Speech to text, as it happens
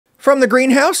From the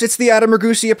greenhouse, it's the Adam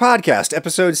Ragusia podcast,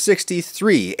 episode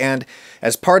 63, and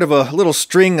as part of a little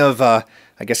string of,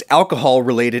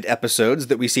 alcohol-related episodes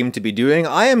that we seem to be doing,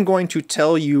 I am going to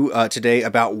tell you today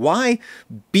about why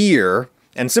beer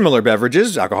and similar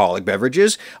beverages, alcoholic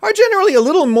beverages, are generally a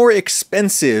little more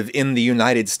expensive in the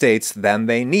United States than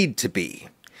they need to be.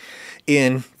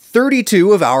 In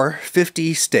 32 of our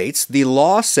 50 states, the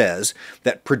law says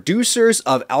that producers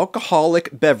of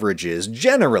alcoholic beverages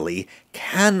generally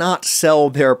cannot sell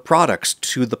their products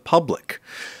to the public,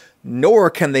 nor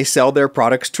can they sell their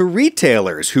products to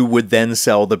retailers who would then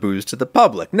sell the booze to the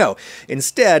public. No,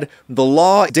 instead, the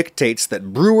law dictates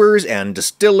that brewers and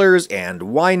distillers and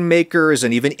winemakers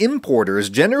and even importers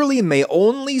generally may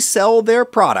only sell their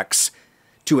products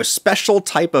to a special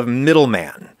type of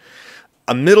middleman.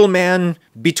 A middleman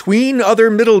between other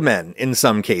middlemen in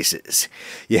some cases.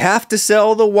 You have to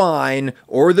sell the wine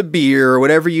or the beer or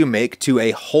whatever you make to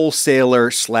a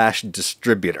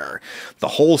wholesaler/distributor. The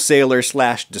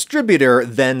wholesaler/distributor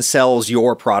then sells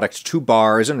your product to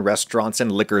bars and restaurants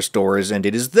and liquor stores, and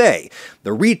it is they,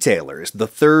 the retailers, the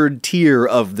third tier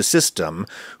of the system,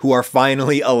 who are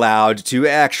finally allowed to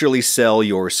actually sell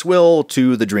your swill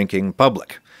to the drinking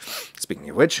public.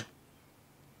 Speaking of which,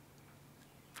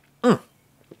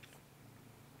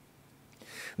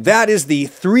 that is the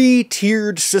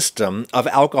three-tiered system of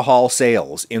alcohol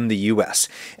sales in the U.S.,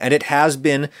 and it has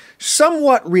been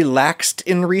somewhat relaxed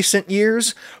in recent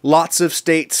years. Lots of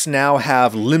states now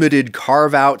have limited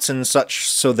carve-outs and such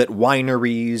so that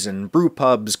wineries and brew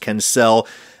pubs can sell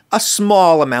a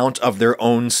small amount of their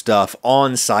own stuff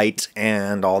on site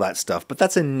and all that stuff, but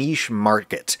that's a niche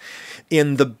market.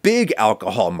 In the big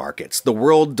alcohol markets, the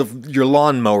world of your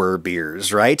lawnmower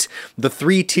beers, right? The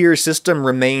three-tier system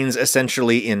remains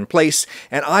essentially in place,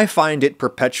 and I find it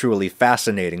perpetually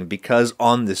fascinating because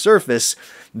on the surface,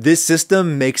 this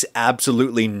system makes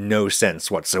absolutely no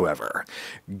sense whatsoever.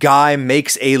 Guy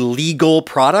makes a legal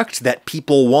product that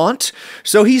people want,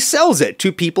 so he sells it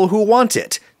to people who want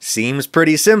it. Seems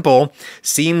pretty simple.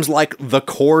 Seems like the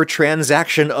core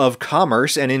transaction of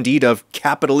commerce and indeed of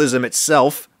capitalism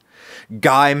itself.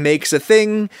 Guy makes a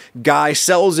thing, guy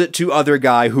sells it to other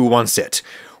guy who wants it.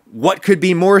 What could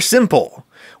be more simple?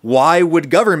 Why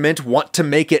would government want to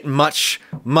make it much,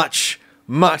 much,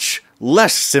 much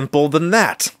less simple than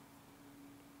that?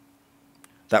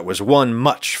 That was one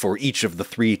much for each of the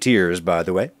three tiers, by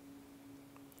the way.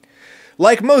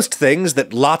 Like most things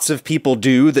that lots of people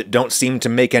do that don't seem to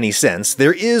make any sense,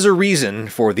 there is a reason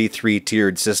for the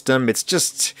three-tiered system.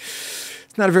 It's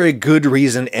not a very good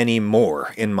reason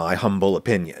anymore, in my humble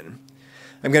opinion.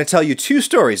 I'm going to tell you two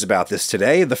stories about this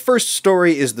today. The first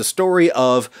story is the story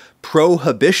of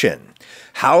prohibition.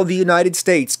 How the United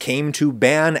States came to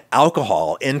ban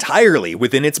alcohol entirely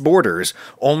within its borders,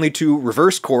 only to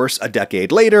reverse course a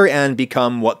decade later and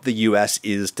become what the U.S.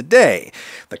 is today.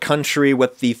 The country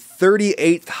with the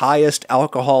 38th highest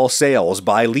alcohol sales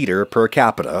by liter per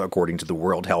capita, according to the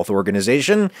World Health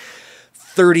Organization.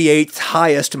 38th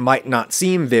highest might not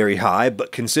seem very high,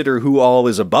 but consider who all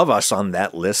is above us on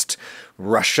that list.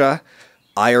 Russia,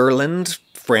 Ireland,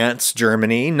 France,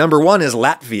 Germany. Number one is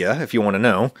Latvia, if you want to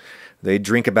know. They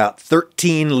drink about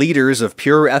 13 liters of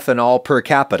pure ethanol per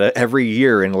capita every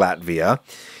year in Latvia.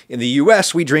 In the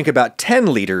US, we drink about 10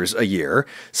 liters a year.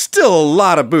 Still a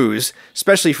lot of booze,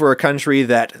 especially for a country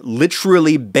that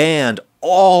literally banned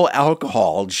all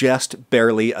alcohol just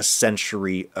barely a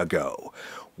century ago.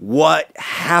 What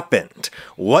happened?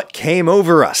 What came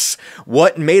over us?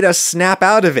 What made us snap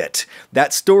out of it?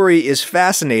 That story is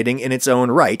fascinating in its own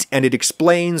right, and it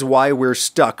explains why we're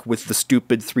stuck with the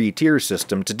stupid three-tier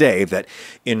system today that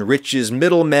enriches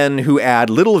middlemen who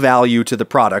add little value to the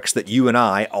products that you and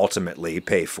I ultimately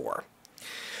pay for.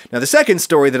 Now, the second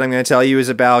story that I'm going to tell you is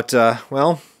about,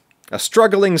 a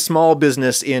struggling small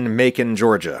business in Macon,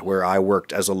 Georgia, where I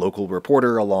worked as a local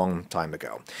reporter a long time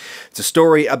ago. It's a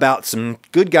story about some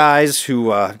good guys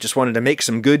who just wanted to make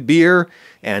some good beer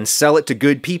and sell it to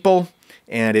good people,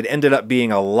 and it ended up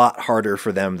being a lot harder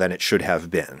for them than it should have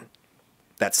been.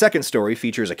 That second story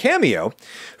features a cameo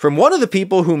from one of the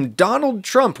people whom Donald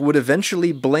Trump would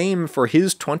eventually blame for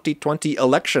his 2020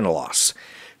 election loss.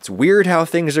 It's weird how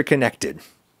things are connected.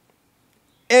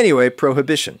 Anyway,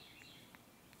 prohibition.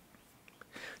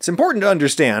 It's important to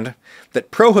understand that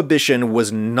prohibition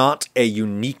was not a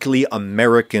uniquely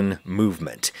American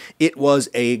movement. It was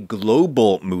a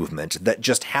global movement that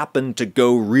just happened to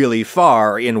go really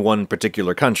far in one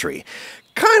particular country.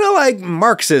 Kind of like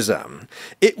Marxism.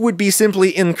 It would be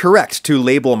simply incorrect to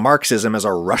label Marxism as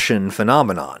a Russian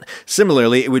phenomenon.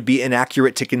 Similarly, it would be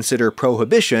inaccurate to consider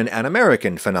prohibition an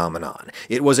American phenomenon.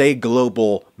 It was a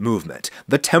global movement,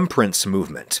 the temperance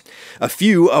movement. A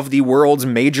few of the world's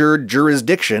major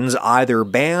jurisdictions either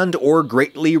banned or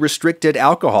greatly restricted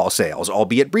alcohol sales,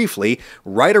 albeit briefly,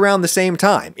 right around the same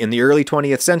time in the early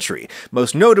 20th century,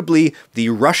 most notably the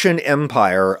Russian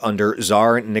Empire under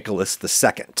Tsar Nicholas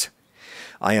II.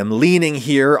 I am leaning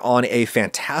here on a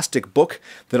fantastic book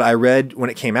that I read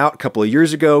when it came out a couple of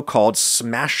years ago called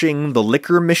Smashing the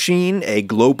Liquor Machine, A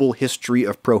Global History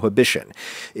of Prohibition.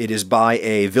 It is by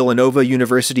a Villanova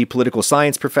University political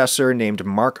science professor named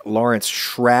Mark Lawrence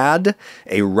Schrad,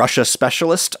 a Russia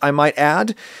specialist, I might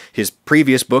add. His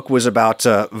previous book was about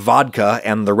vodka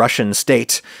and the Russian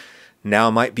state. Now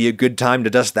might be a good time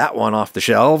to dust that one off the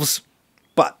shelves.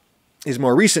 His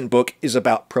more recent book is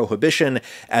about prohibition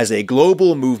as a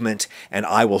global movement, and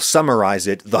I will summarize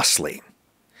it thusly.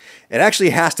 It actually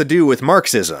has to do with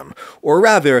Marxism, or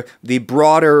rather, the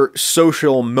broader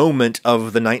social moment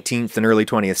of the 19th and early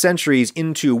 20th centuries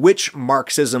into which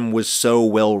Marxism was so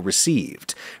well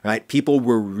received, right? People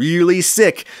were really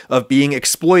sick of being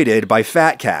exploited by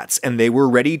fat cats, and they were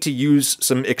ready to use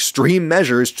some extreme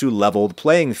measures to level the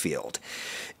playing field.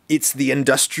 It's the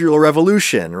Industrial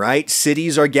Revolution, right?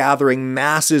 Cities are gathering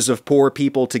masses of poor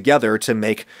people together to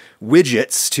make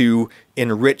widgets to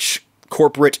enrich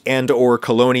corporate and or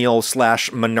colonial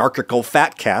 / monarchical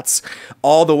fat cats.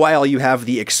 All the while you have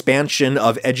the expansion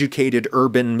of educated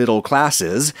urban middle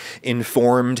classes,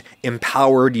 informed,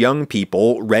 empowered young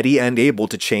people ready and able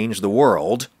to change the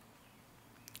world.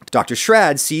 Dr.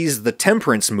 Schrad sees the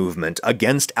temperance movement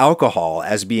against alcohol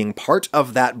as being part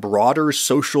of that broader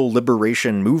social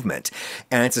liberation movement,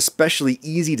 and it's especially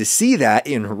easy to see that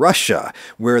in Russia,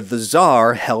 where the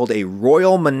Tsar held a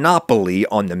royal monopoly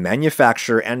on the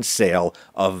manufacture and sale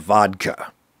of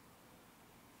vodka.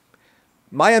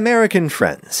 My American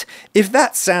friends, if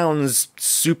that sounds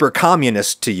super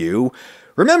communist to you,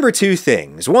 remember two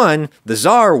things. One, the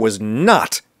Tsar was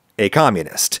not a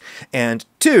communist, and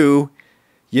two,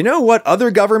 you know what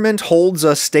other government holds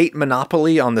a state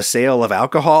monopoly on the sale of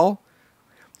alcohol?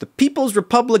 The People's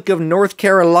Republic of North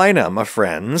Carolina, my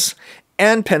friends,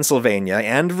 and Pennsylvania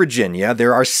and Virginia.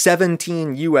 There are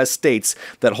 17 U.S. states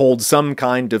that hold some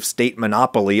kind of state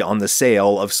monopoly on the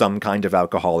sale of some kind of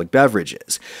alcoholic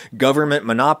beverages. Government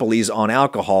monopolies on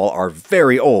alcohol are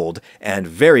very old and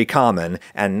very common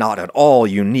and not at all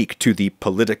unique to the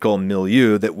political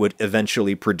milieu that would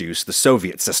eventually produce the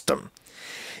Soviet system.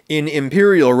 In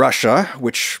Imperial Russia,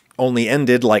 which only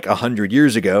ended like 100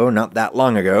 years ago, not that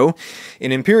long ago,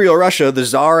 in Imperial Russia, the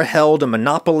Tsar held a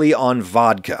monopoly on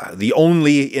vodka, the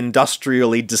only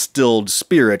industrially distilled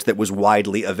spirit that was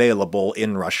widely available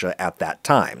in Russia at that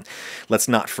time. Let's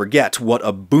not forget what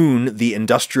a boon the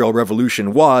Industrial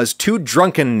Revolution was to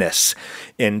drunkenness.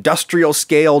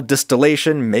 Industrial-scale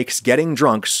distillation makes getting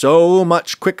drunk so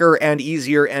much quicker and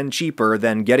easier and cheaper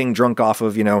than getting drunk off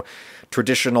of,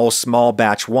 traditional small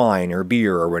batch wine or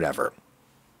beer or whatever.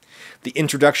 The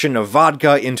introduction of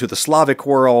vodka into the Slavic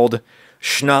world,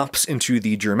 schnapps into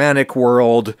the Germanic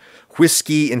world,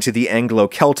 whiskey into the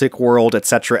Anglo-Celtic world,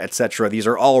 etc., etc. These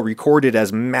are all recorded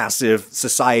as massive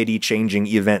society-changing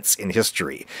events in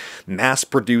history.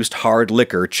 Mass-produced hard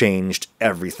liquor changed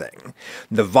everything.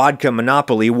 The vodka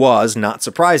monopoly was, not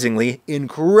surprisingly,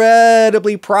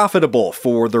 incredibly profitable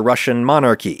for the Russian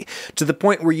monarchy, to the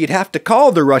point where you'd have to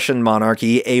call the Russian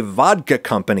monarchy a vodka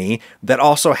company that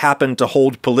also happened to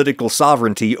hold political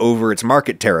sovereignty over its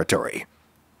market territory.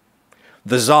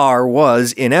 The Tsar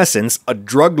was, in essence, a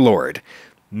drug lord,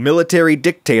 military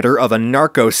dictator of a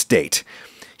narco-state.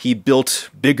 He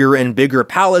built bigger and bigger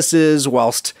palaces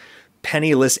whilst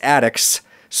penniless addicts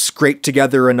scraped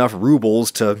together enough rubles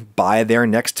to buy their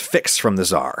next fix from the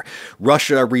Tsar.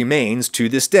 Russia remains, to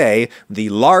this day, the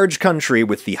large country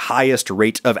with the highest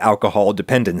rate of alcohol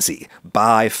dependency,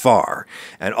 by far.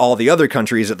 And all the other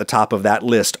countries at the top of that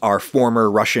list are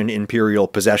former Russian imperial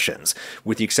possessions,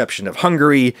 with the exception of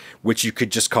Hungary, which you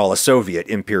could just call a Soviet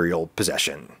imperial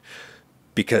possession.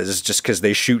 Because just because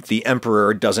they shoot the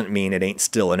emperor doesn't mean it ain't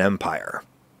still an empire.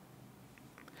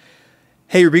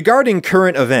 Hey, regarding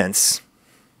current events,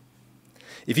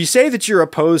 if you say that you're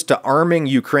opposed to arming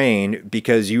Ukraine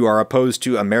because you are opposed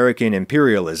to American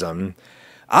imperialism,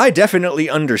 I definitely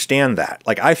understand that.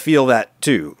 Like, I feel that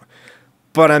too.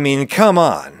 But I mean, come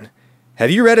on.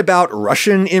 Have you read about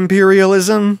Russian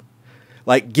imperialism?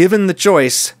 Like, given the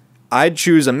choice, I'd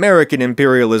choose American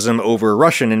imperialism over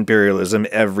Russian imperialism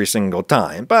every single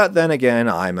time. But then again,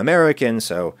 I'm American,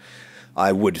 so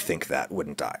I would think that,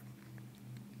 wouldn't I?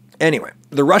 Anyway,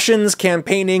 the Russians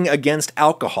campaigning against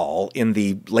alcohol in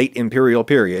the late imperial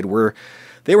period were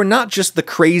not just the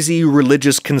crazy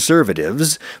religious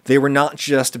conservatives. They were not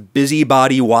just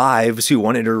busybody wives who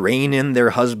wanted to rein in their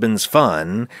husband's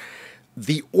fun.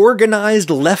 The organized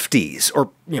lefties, or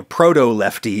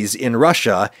proto-lefties in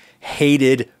Russia,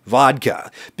 hated vodka,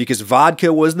 because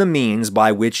vodka was the means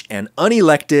by which an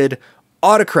unelected,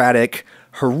 autocratic,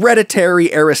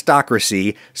 hereditary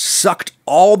aristocracy sucked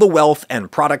all the wealth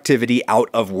and productivity out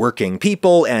of working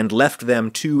people and left them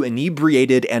too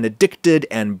inebriated and addicted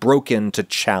and broken to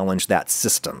challenge that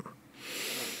system.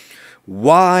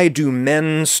 "Why do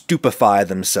men stupefy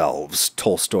themselves?"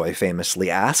 Tolstoy famously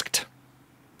asked.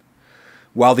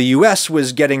 While the US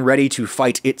was getting ready to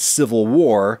fight its civil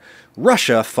war,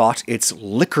 Russia fought its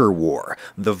liquor war,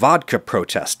 the vodka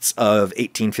protests of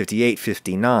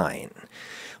 1858-59.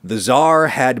 The Tsar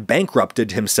had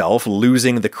bankrupted himself,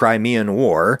 losing the Crimean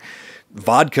War.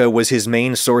 Vodka was his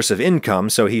main source of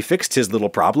income, so he fixed his little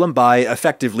problem by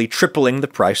effectively tripling the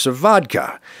price of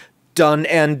vodka. Done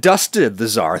and dusted, the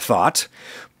Tsar thought.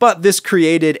 But this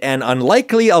created an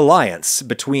unlikely alliance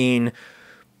between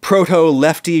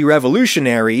proto-lefty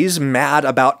revolutionaries mad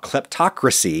about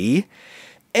kleptocracy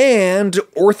and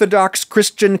Orthodox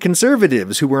Christian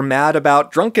conservatives who were mad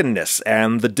about drunkenness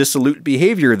and the dissolute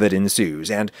behavior that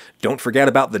ensues. And don't forget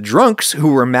about the drunks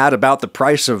who were mad about the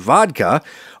price of vodka.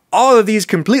 All of these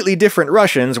completely different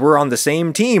Russians were on the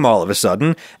same team all of a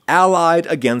sudden, allied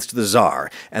against the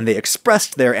Tsar, and they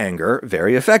expressed their anger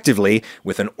very effectively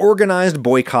with an organized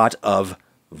boycott of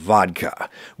vodka,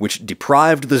 which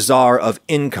deprived the Tsar of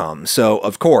income, so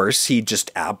of course he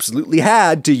just absolutely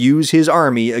had to use his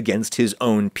army against his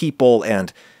own people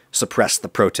and suppress the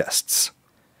protests.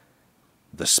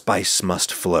 The spice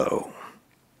must flow.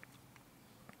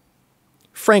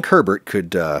 Frank Herbert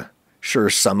could sure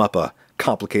sum up a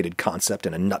complicated concept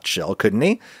in a nutshell, couldn't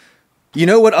he? You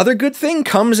know what other good thing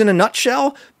comes in a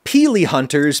nutshell? Peely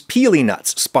Hunters Peely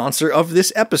Nuts, sponsor of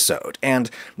this episode, and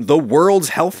the world's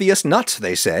healthiest nut,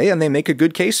 they say, and they make a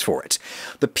good case for it.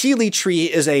 The peely tree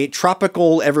is a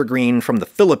tropical evergreen from the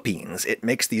Philippines. It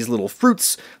makes these little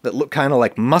fruits that look kind of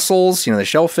like mussels, the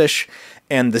shellfish,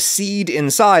 and the seed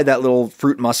inside that little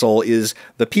fruit mussel is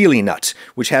the peely nut,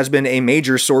 which has been a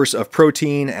major source of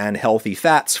protein and healthy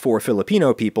fats for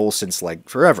Filipino people since,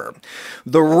 forever.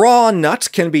 The raw nut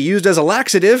can be used as a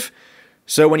laxative,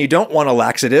 so when you don't want a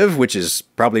laxative, which is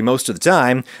probably most of the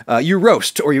time, you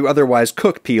roast or you otherwise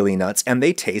cook peely nuts, and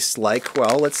they taste like,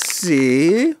 well, let's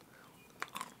see.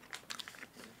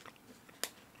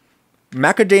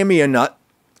 Macadamia nut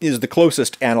is the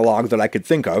closest analog that I could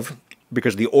think of,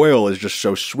 because the oil is just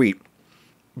so sweet.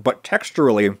 But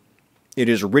texturally, it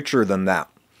is richer than that.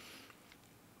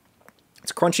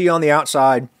 It's crunchy on the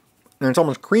outside, and it's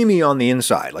almost creamy on the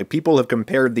inside. Like, people have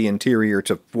compared the interior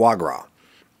to foie gras.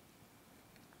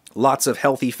 Lots of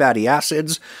healthy fatty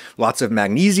acids, lots of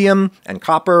magnesium and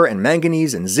copper and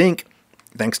manganese and zinc,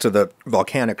 thanks to the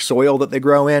volcanic soil that they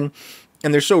grow in.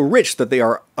 And they're so rich that they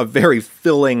are a very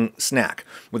filling snack,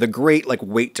 with a great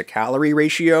weight to calorie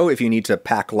ratio if you need to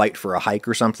pack light for a hike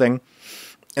or something.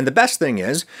 And the best thing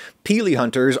is, Peely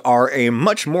Hunters are a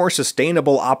much more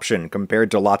sustainable option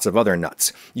compared to lots of other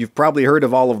nuts. You've probably heard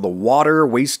of all of the water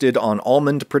wasted on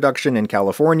almond production in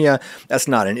California. That's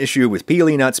not an issue with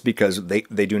peely nuts because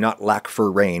they do not lack for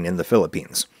rain in the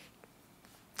Philippines.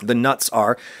 The nuts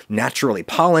are naturally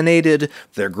pollinated,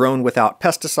 they're grown without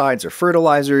pesticides or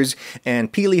fertilizers,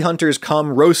 and Peely Hunters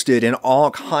come roasted in all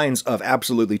kinds of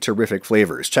absolutely terrific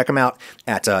flavors. Check them out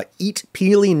at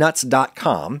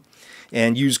eatpeelynuts.com.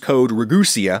 and use code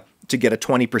Ragusia to get a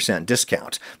 20%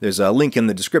 discount. There's a link in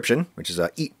the description, which is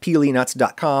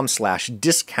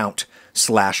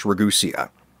eatpeelynuts.com/discount/Ragusia.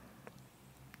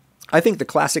 I think the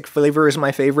classic flavor is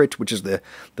my favorite, which is the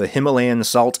Himalayan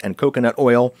salt and coconut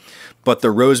oil, but the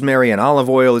rosemary and olive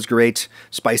oil is great.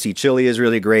 Spicy chili is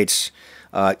really great.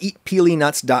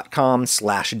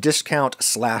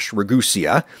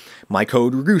 Eatpeelynuts.com/discount/Ragusia. My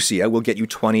code Ragusia will get you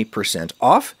 20%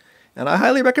 off. And I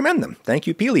highly recommend them. Thank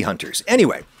you, Peely Hunters.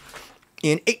 Anyway,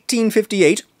 in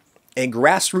 1858, a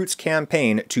grassroots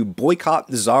campaign to boycott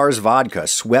the Tsar's vodka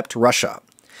swept Russia.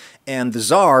 And the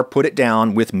Tsar put it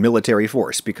down with military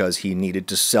force because he needed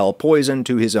to sell poison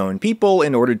to his own people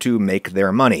in order to make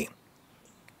their money.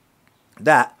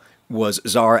 That was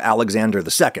Tsar Alexander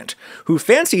II, who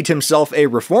fancied himself a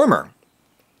reformer.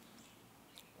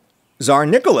 Tsar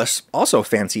Nicholas also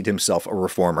fancied himself a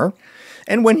reformer,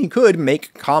 and when he could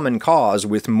make common cause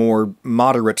with more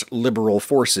moderate liberal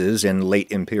forces in late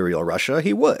imperial Russia,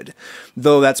 he would.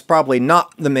 Though that's probably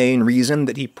not the main reason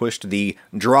that he pushed the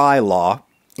dry law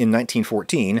in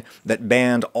 1914 that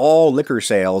banned all liquor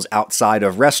sales outside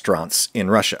of restaurants in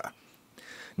Russia.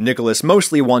 Nicholas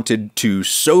mostly wanted to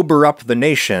sober up the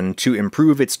nation to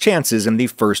improve its chances in the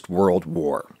First World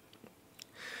War.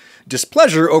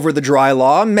 Displeasure over the dry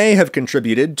law may have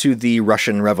contributed to the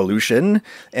Russian Revolution,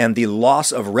 and the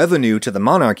loss of revenue to the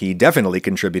monarchy definitely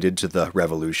contributed to the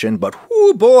revolution, but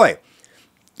whoo boy!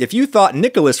 If you thought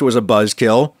Nicholas was a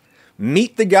buzzkill,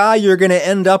 meet the guy you're going to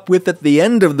end up with at the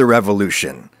end of the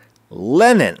revolution.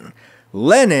 Lenin.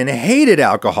 Lenin hated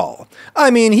alcohol. I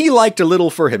mean, he liked a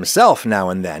little for himself now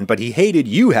and then, but he hated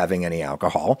you having any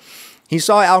alcohol. He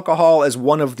saw alcohol as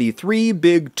one of the three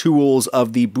big tools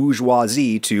of the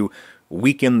bourgeoisie to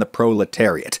weaken the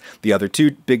proletariat, the other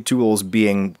two big tools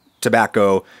being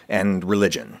tobacco and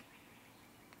religion.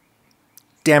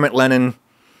 Damn it, Lenin.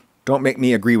 Don't make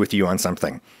me agree with you on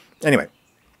something. Anyway,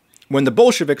 when the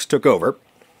Bolsheviks took over,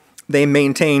 they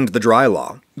maintained the dry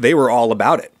law. They were all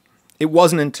about it. It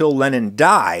wasn't until Lenin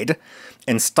died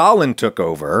and Stalin took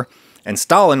over, and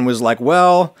Stalin was like,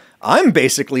 well, I'm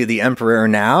basically the emperor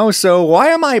now, so why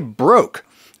am I broke?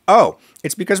 Oh,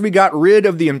 it's because we got rid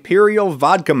of the imperial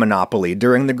vodka monopoly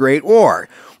during the Great War.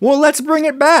 Well, let's bring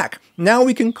it back. Now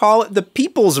we can call it the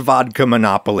people's vodka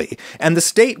monopoly, and the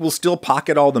state will still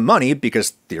pocket all the money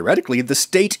because theoretically the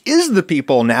state is the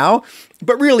people now,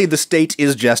 but really the state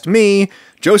is just me,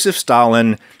 Joseph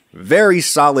Stalin, very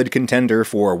solid contender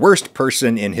for worst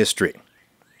person in history.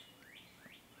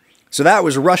 So that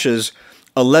was Russia's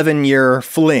 11-year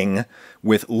fling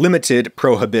with limited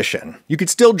prohibition. You could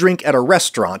still drink at a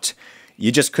restaurant,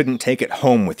 you just couldn't take it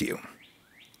home with you.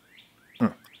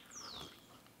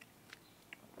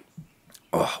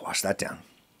 Oh, wash that down.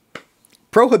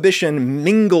 Prohibition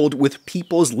mingled with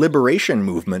people's liberation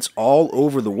movements all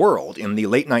over the world in the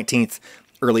late 19th,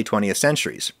 early 20th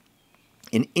centuries.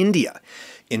 In India,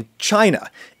 in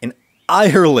China, in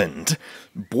Ireland,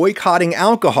 boycotting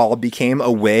alcohol became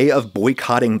a way of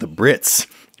boycotting the Brits,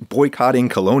 boycotting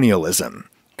colonialism.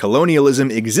 Colonialism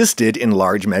existed in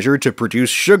large measure to produce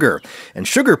sugar, and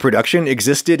sugar production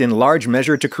existed in large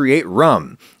measure to create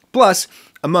rum. Plus,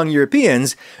 among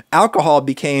Europeans, alcohol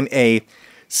became a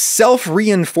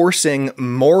self-reinforcing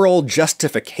moral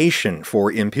justification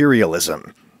for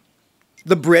imperialism.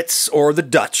 The Brits or the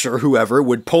Dutch or whoever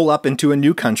would pull up into a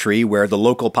new country where the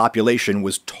local population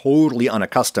was totally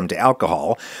unaccustomed to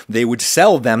alcohol. They would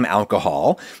sell them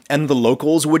alcohol, and the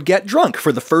locals would get drunk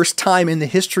for the first time in the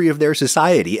history of their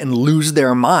society and lose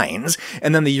their minds.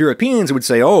 And then the Europeans would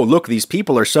say, oh, look, these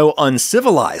people are so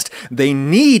uncivilized. They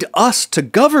need us to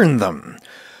govern them.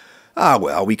 Ah,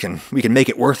 well, we can make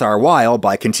it worth our while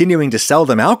by continuing to sell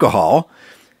them alcohol.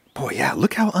 Boy, yeah,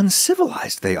 look how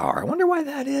uncivilized they are. I wonder why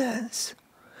that is.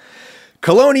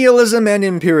 Colonialism and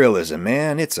imperialism,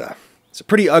 man, it's a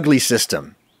pretty ugly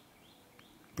system.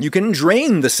 You can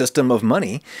drain the system of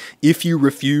money if you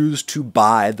refuse to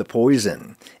buy the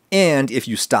poison. And if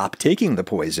you stop taking the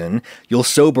poison, you'll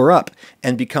sober up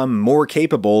and become more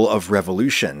capable of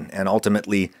revolution and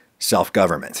ultimately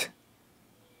self-government.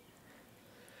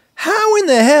 How in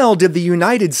the hell did the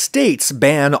United States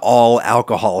ban all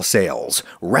alcohol sales,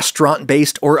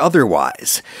 restaurant-based or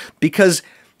otherwise? Because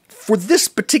for this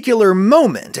particular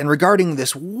moment, and regarding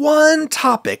this one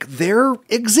topic, there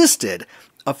existed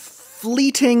a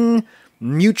fleeting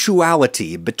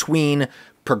mutuality between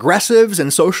progressives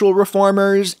and social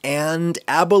reformers and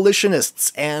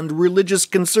abolitionists and religious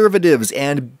conservatives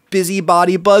and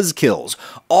busybody buzzkills.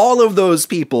 All of those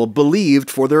people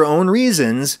believed, for their own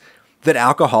reasons, that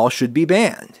alcohol should be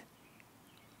banned.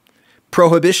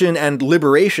 Prohibition and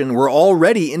liberation were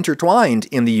already intertwined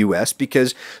in the U.S.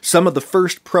 because some of the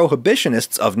first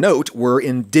prohibitionists of note were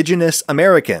indigenous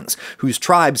Americans, whose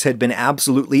tribes had been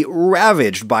absolutely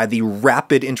ravaged by the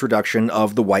rapid introduction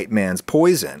of the white man's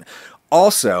poison.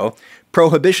 Also,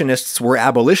 prohibitionists were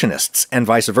abolitionists, and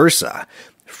vice versa.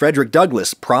 Frederick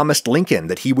Douglass promised Lincoln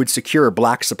that he would secure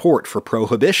black support for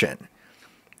prohibition.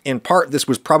 In part, this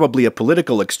was probably a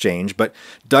political exchange, but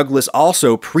Douglass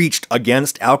also preached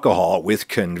against alcohol with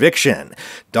conviction.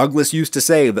 Douglass used to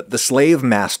say that the slave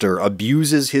master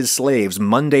abuses his slaves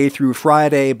Monday through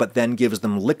Friday, but then gives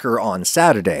them liquor on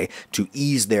Saturday to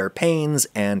ease their pains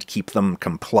and keep them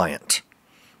compliant.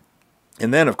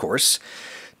 And then, of course,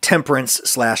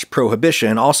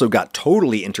 temperance/prohibition also got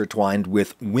totally intertwined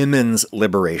with women's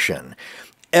liberation.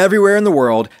 Everywhere in the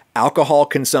world, alcohol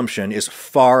consumption is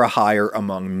far higher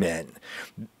among men.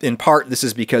 In part, this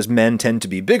is because men tend to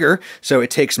be bigger, so it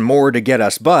takes more to get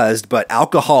us buzzed, but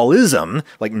alcoholism,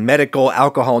 like medical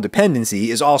alcohol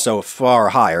dependency, is also far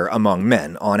higher among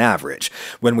men on average.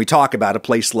 When we talk about a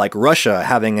place like Russia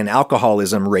having an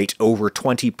alcoholism rate over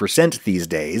 20% these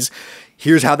days,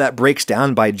 Here's how that breaks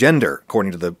down by gender,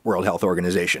 according to the World Health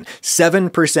Organization.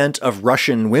 7% of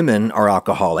Russian women are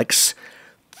alcoholics.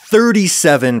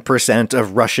 37%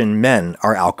 of Russian men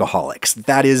are alcoholics.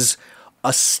 That is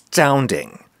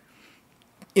astounding.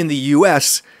 In the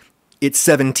US, it's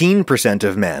 17%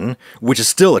 of men, which is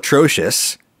still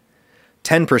atrocious.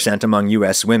 10% among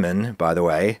US women, by the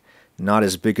way. Not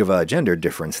as big of a gender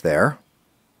difference there.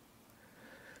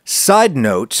 Side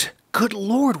note, good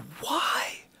Lord, why?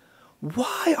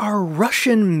 Why are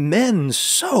Russian men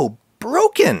so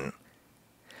broken?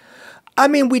 I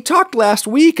mean, we talked last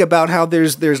week about how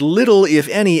there's little, if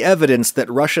any, evidence that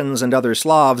Russians and other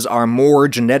Slavs are more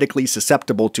genetically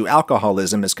susceptible to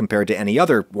alcoholism as compared to any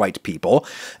other white people.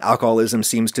 Alcoholism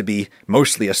seems to be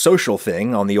mostly a social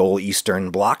thing on the old Eastern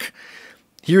Bloc.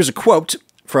 Here's a quote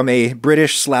from a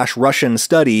British/Russian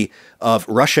study of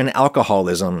Russian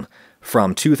alcoholism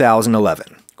from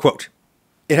 2011. Quote,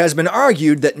 "It has been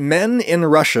argued that men in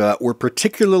Russia were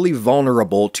particularly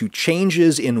vulnerable to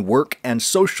changes in work and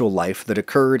social life that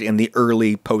occurred in the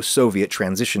early post-Soviet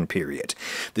transition period.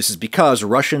 This is because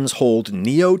Russians hold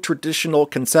neo-traditional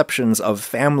conceptions of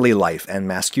family life and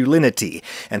masculinity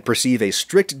and perceive a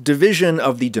strict division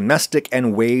of the domestic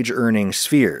and wage-earning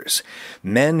spheres.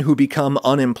 Men who become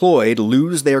unemployed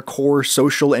lose their core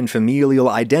social and familial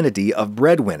identity of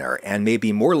breadwinner and may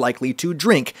be more likely to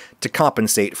drink to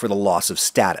compensate for the loss of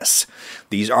status.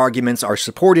 These arguments are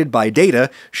supported by data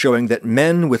showing that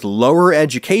men with lower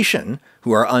education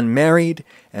who are unmarried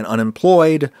and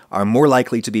unemployed are more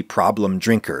likely to be problem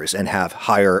drinkers and have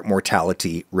higher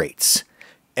mortality rates."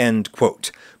 End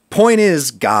quote. Point is,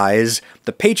 guys,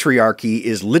 the patriarchy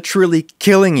is literally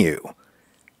killing you.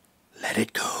 Let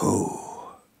it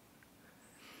go.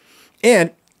 And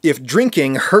if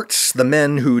drinking hurts the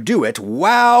men who do it,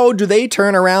 wow, do they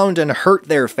turn around and hurt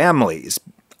their families,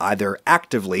 either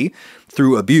actively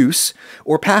through abuse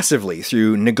or passively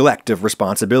through neglect of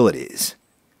responsibilities.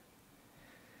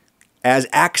 As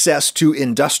access to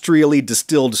industrially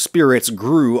distilled spirits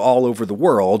grew all over the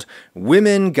world,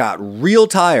 women got real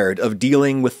tired of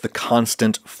dealing with the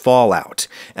constant fallout.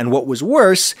 And what was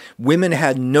worse, women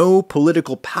had no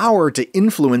political power to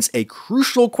influence a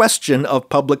crucial question of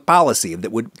public policy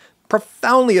that would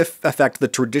profoundly affect the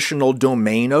traditional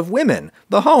domain of women,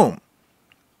 the home.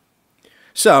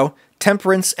 So,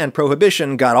 temperance and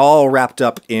prohibition got all wrapped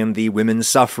up in the women's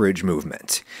suffrage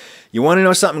movement. You want to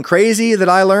know something crazy that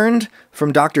I learned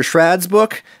from Dr. Schrad's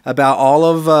book about all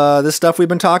of this stuff we've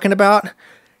been talking about?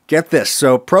 Get this.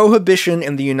 So prohibition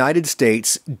in the United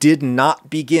States did not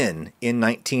begin in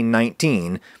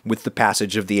 1919 with the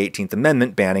passage of the 18th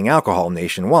Amendment banning alcohol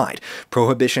nationwide.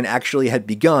 Prohibition actually had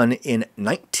begun in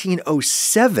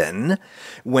 1907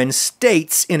 when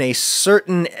states in a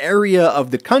certain area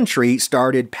of the country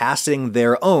started passing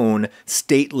their own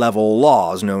state-level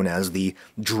laws known as the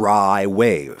dry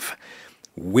wave.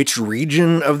 Which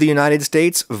region of the United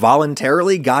States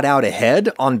voluntarily got out ahead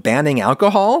on banning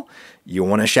alcohol? You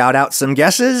want to shout out some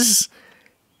guesses?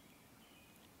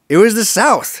 It was the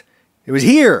South. It was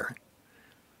here.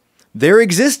 There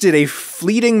existed a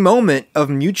fleeting moment of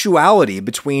mutuality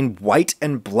between white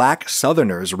and black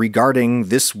Southerners regarding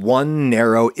this one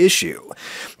narrow issue.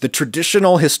 The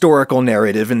traditional historical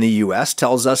narrative in the U.S.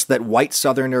 tells us that white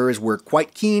Southerners were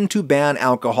quite keen to ban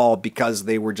alcohol because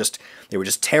they were just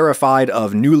terrified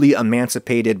of newly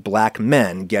emancipated black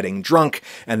men getting drunk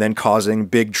and then causing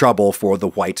big trouble for the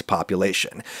white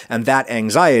population. And that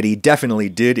anxiety definitely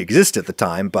did exist at the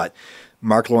time, but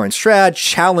Mark Lawrence Schrad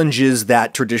challenges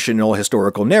that traditional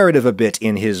historical narrative a bit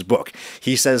in his book.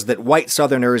 He says that white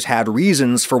Southerners had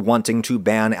reasons for wanting to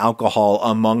ban alcohol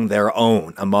among their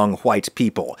own, among white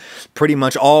people. Pretty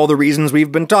much all the reasons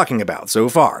we've been talking about so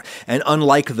far. And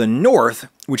unlike the North,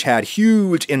 which had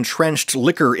huge entrenched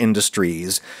liquor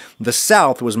industries, the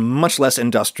South was much less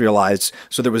industrialized,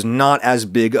 so there was not as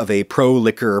big of a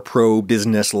pro-liquor,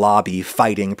 pro-business lobby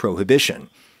fighting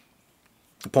prohibition.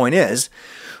 The point is,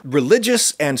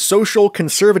 religious and social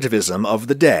conservatism of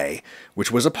the day,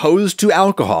 which was opposed to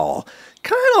alcohol,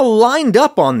 kind of lined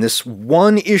up on this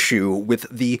one issue with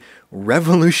the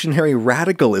revolutionary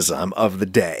radicalism of the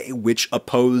day, which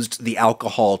opposed the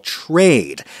alcohol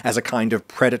trade as a kind of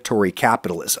predatory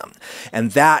capitalism.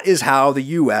 And that is how the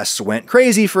US went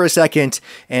crazy for a second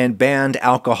and banned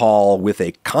alcohol with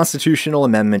a constitutional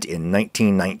amendment in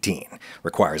 1919.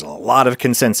 Requires a lot of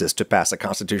consensus to pass a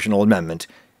constitutional amendment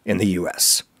in the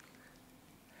US.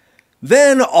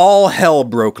 Then all hell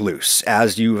broke loose,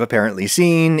 as you've apparently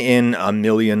seen in a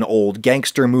million old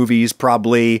gangster movies,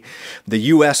 probably. The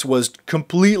US was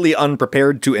completely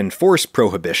unprepared to enforce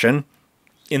prohibition.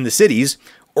 In the cities,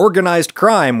 organized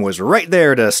crime was right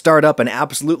there to start up an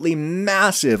absolutely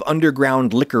massive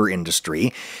underground liquor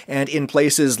industry, and in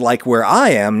places like where I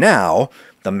am now,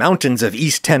 the mountains of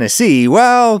East Tennessee,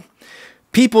 well,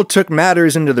 people took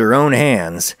matters into their own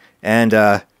hands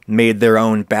and made their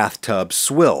own bathtub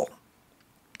swill.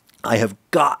 I have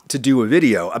got to do a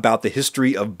video about the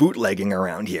history of bootlegging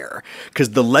around here, because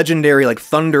the legendary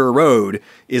Thunder Road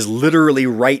is literally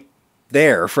right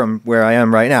there from where I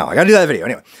am right now. I gotta do that video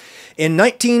anyway. In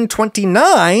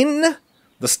 1929,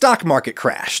 the stock market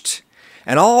crashed,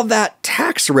 and all that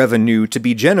tax revenue to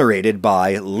be generated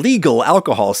by legal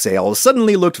alcohol sales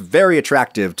suddenly looked very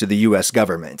attractive to the US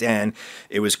government, and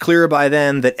it was clear by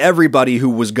then that everybody who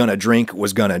was gonna drink,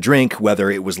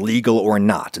 whether it was legal or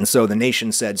not. And so the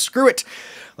nation said, screw it,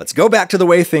 let's go back to the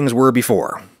way things were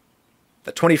before.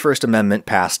 The 21st Amendment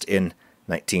passed in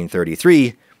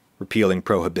 1933, repealing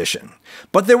prohibition.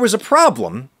 But there was a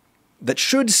problem that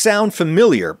should sound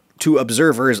familiar to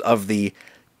observers of the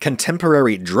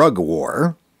contemporary drug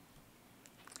war.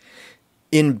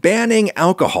 In banning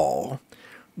alcohol,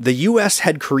 the US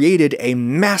had created a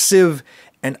massive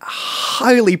and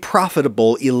highly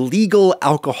profitable illegal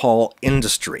alcohol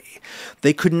industry.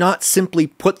 They could not simply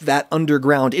put that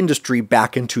underground industry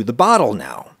back into the bottle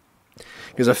now,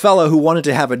 because a fellow who wanted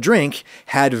to have a drink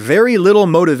had very little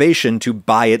motivation to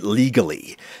buy it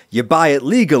legally. You buy it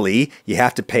legally, you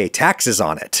have to pay taxes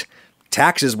on it.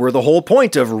 Taxes were the whole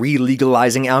point of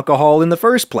re-legalizing alcohol in the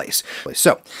first place.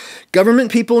 So,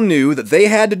 government people knew that they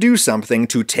had to do something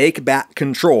to take back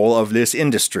control of this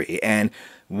industry, and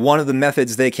one of the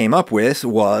methods they came up with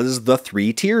was the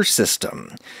three-tier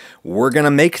system. We're going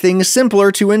to make things simpler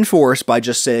to enforce by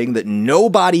just saying that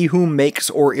nobody who makes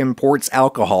or imports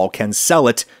alcohol can sell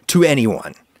it to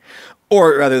anyone.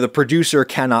 Or rather, the producer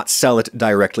cannot sell it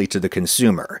directly to the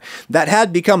consumer. That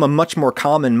had become a much more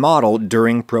common model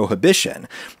during Prohibition.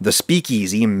 The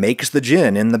speakeasy makes the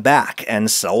gin in the back and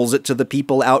sells it to the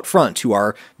people out front who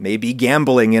are maybe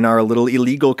gambling in our little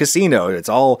illegal casino. It's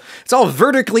all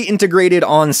vertically integrated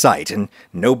on site, and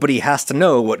nobody has to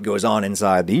know what goes on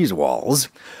inside these walls.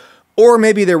 Or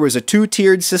maybe there was a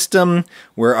two-tiered system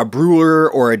where a brewer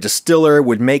or a distiller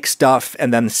would make stuff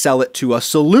and then sell it to a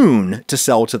saloon to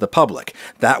sell to the public.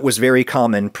 That was very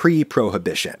common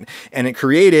pre-Prohibition, and it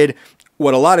created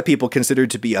what a lot of people considered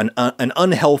to be an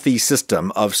unhealthy system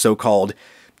of so-called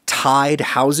tied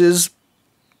houses.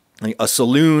 A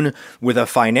saloon with a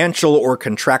financial or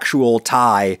contractual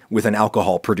tie with an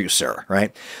alcohol producer,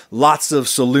 right? Lots of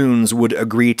saloons would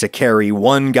agree to carry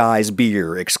one guy's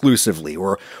beer exclusively,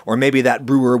 or maybe that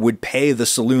brewer would pay the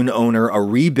saloon owner a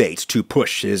rebate to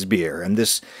push his beer, and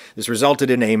this resulted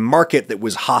in a market that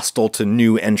was hostile to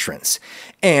new entrants.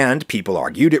 And, people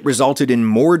argued, it resulted in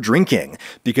more drinking,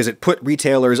 because it put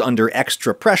retailers under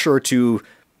extra pressure to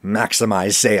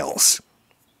maximize sales.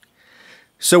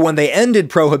 So when they ended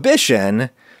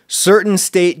Prohibition, certain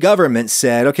state governments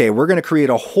said, okay, we're going to create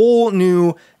a whole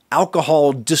new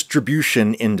alcohol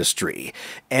distribution industry,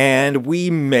 and we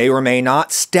may or may not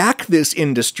stack this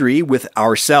industry with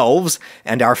ourselves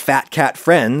and our fat cat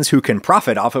friends who can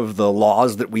profit off of the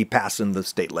laws that we pass in the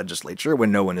state legislature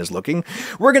when no one is looking.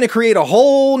 We're going to create a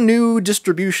whole new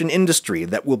distribution industry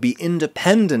that will be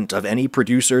independent of any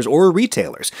producers or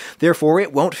retailers. Therefore,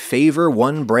 it won't favor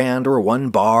one brand or one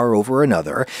bar over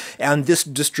another, and this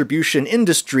distribution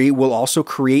industry will also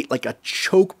create like a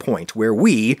choke point where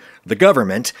we, the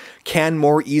government, can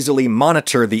more easily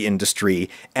monitor the industry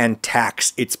and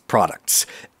tax its products.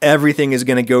 Everything is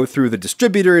going to go through the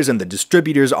distributors, and the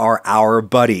distributors are our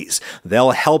buddies.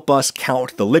 They'll help us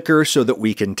count the liquor so that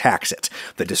we can tax it.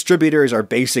 The distributors are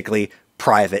basically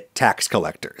private tax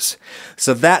collectors.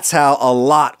 So that's how a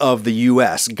lot of the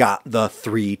US got the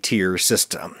three-tier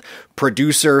system.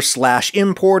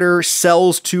 Producer/importer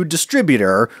sells to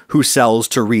distributor, who sells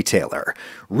to retailer.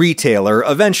 Retailer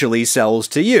eventually sells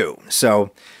to you.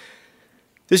 So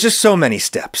there's just so many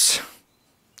steps.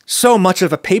 So much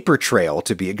of a paper trail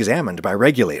to be examined by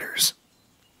regulators.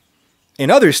 In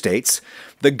other states,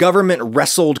 the government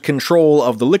wrestled control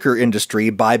of the liquor industry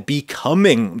by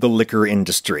becoming the liquor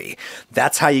industry.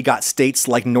 That's how you got states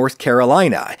like North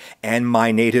Carolina and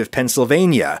my native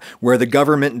Pennsylvania, where the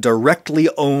government directly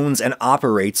owns and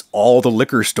operates all the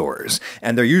liquor stores.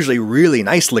 And they're usually really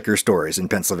nice liquor stores in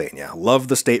Pennsylvania. Love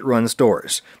the state-run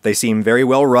stores. They seem very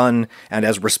well run and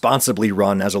as responsibly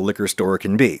run as a liquor store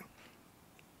can be.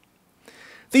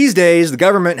 These days, the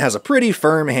government has a pretty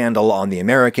firm handle on the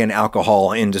American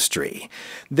alcohol industry.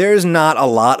 There's not a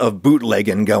lot of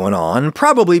bootlegging going on,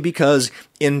 probably because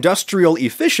Industrial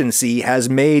efficiency has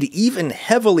made even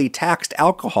heavily taxed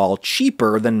alcohol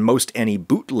cheaper than most any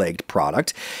bootlegged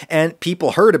product, and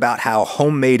people heard about how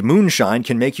homemade moonshine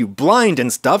can make you blind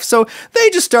and stuff, so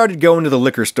they just started going to the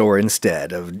liquor store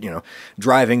instead of,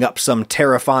 driving up some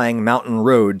terrifying mountain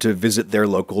road to visit their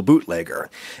local bootlegger.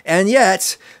 And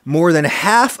yet, more than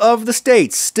half of the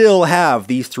states still have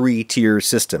the three-tier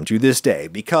system to this day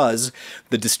because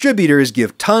the distributors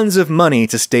give tons of money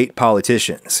to state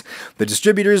politicians. The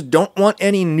distributors don't want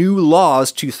any new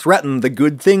laws to threaten the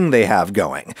good thing they have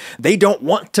going. They don't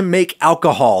want to make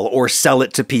alcohol or sell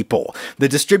it to people. The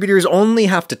distributors only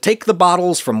have to take the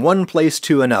bottles from one place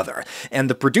to another, and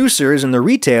the producers and the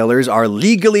retailers are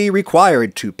legally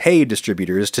required to pay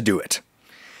distributors to do it.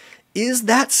 Is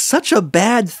that such a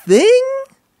bad thing?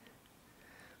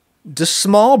 Do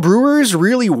small brewers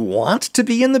really want to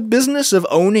be in the business of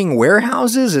owning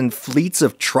warehouses and fleets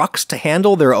of trucks to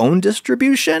handle their own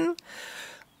distribution?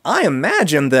 I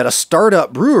imagine that a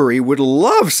startup brewery would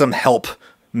love some help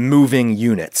moving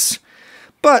units.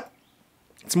 But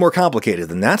it's more complicated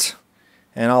than that,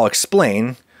 and I'll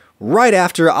explain right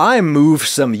after I move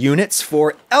some units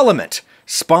for Element,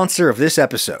 sponsor of this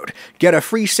episode. Get a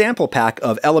free sample pack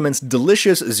of Element's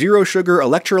delicious zero-sugar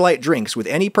electrolyte drinks with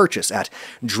any purchase at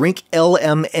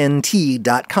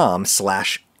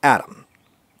drinklmnt.com/Adam.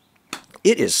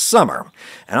 It is summer,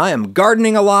 and I am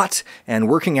gardening a lot and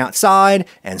working outside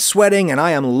and sweating, and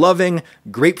I am loving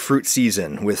grapefruit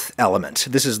season with Element.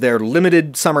 This is their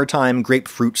limited summertime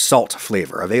grapefruit salt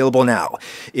flavor, available now.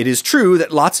 It is true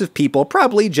that lots of people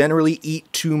probably generally eat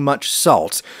too much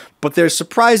salt, but there's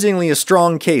surprisingly a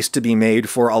strong case to be made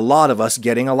for a lot of us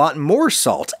getting a lot more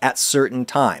salt at certain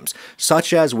times,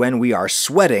 such as when we are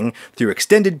sweating through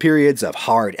extended periods of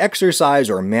hard exercise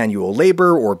or manual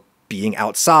labor or being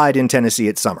outside in Tennessee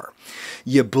at summer.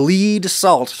 You bleed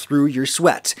salt through your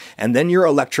sweat, and then your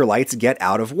electrolytes get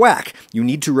out of whack. You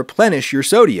need to replenish your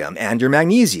sodium and your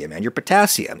magnesium and your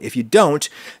potassium. If you don't,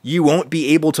 you won't be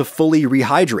able to fully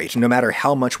rehydrate no matter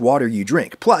how much water you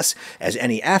drink. Plus, as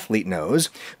any athlete knows,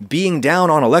 being down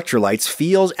on electrolytes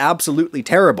feels absolutely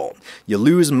terrible. You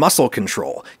lose muscle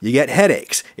control. You get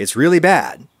headaches. It's really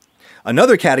bad.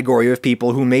 Another category of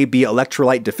people who may be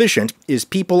electrolyte deficient is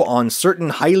people on certain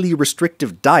highly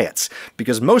restrictive diets,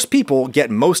 because most people get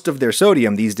most of their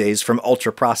sodium these days from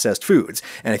ultra-processed foods,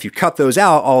 and if you cut those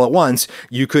out all at once,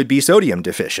 you could be sodium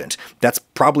deficient. That's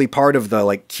probably part of the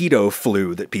keto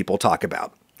flu that people talk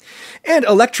about. And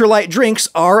electrolyte drinks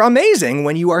are amazing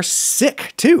when you are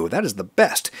sick, too. That is the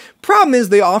best. Problem is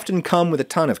they often come with a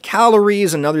ton of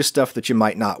calories and other stuff that you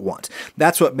might not want.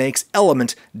 That's what makes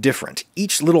Element different.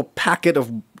 Each little packet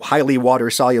of highly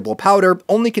water-soluble powder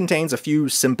only contains a few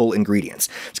simple ingredients.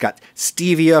 It's got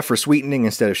stevia for sweetening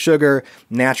instead of sugar,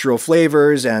 natural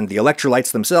flavors, and the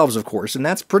electrolytes themselves, of course, and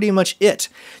that's pretty much it.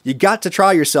 You got to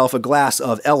try yourself a glass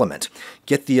of Element.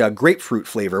 Get the grapefruit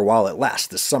flavor while it lasts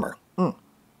this summer.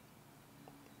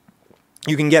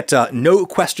 You can get no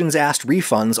questions asked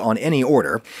refunds on any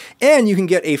order, and you can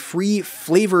get a free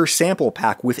flavor sample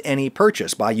pack with any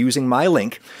purchase by using my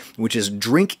link, which is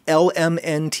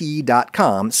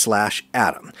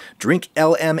drinklmnt.com/Adam.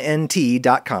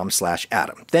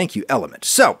 drinklmnt.com/Adam. Thank you, Element.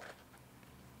 So,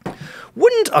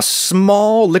 wouldn't a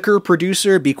small liquor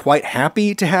producer be quite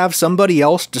happy to have somebody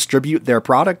else distribute their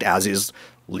product, as is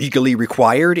legally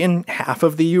required in half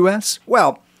of the U.S.?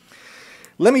 Well,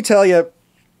 let me tell you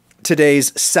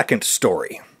today's second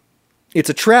story. It's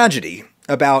a tragedy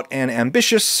about an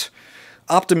ambitious,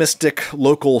 optimistic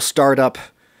local startup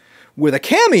with a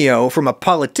cameo from a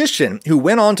politician who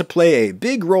went on to play a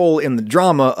big role in the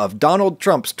drama of Donald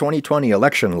Trump's 2020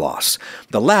 election loss.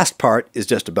 The last part is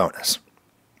just a bonus.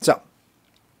 So,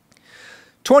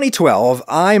 2012,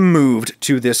 I moved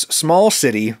to this small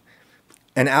city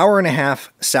an hour and a half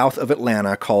south of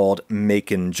Atlanta called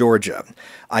Macon, Georgia.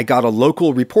 I got a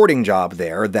local reporting job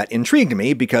there that intrigued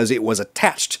me because it was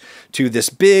attached to this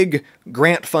big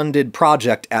grant-funded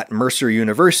project at Mercer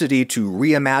University to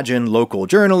reimagine local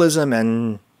journalism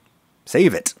and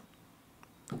save it.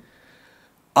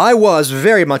 I was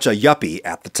very much a yuppie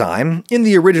at the time, in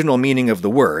the original meaning of the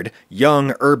word,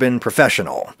 young urban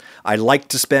professional. I liked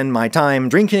to spend my time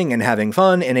drinking and having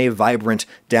fun in a vibrant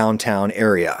downtown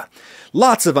area.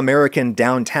 Lots of American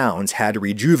downtowns had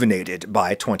rejuvenated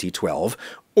by 2012,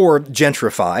 or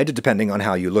gentrified, depending on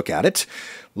how you look at it.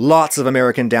 Lots of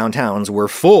American downtowns were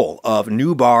full of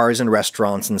new bars and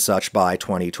restaurants and such by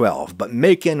 2012, but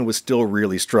Macon was still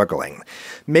really struggling.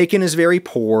 Macon is very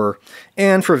poor,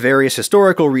 and for various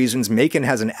historical reasons, Macon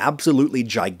has an absolutely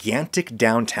gigantic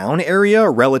downtown area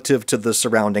relative to the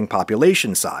surrounding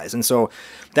population size, and so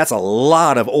that's a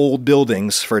lot of old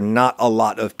buildings for not a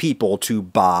lot of people to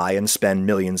buy and spend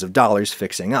millions of dollars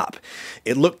fixing up.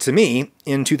 It looked to me,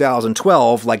 in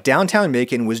 2012, like downtown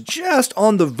Macon was just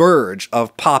on the verge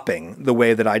of popping the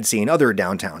way that I'd seen other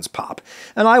downtowns pop,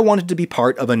 and I wanted to be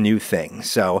part of a new thing,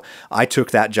 so I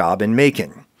took that job in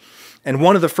Macon. And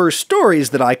one of the first stories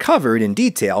that I covered in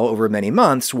detail over many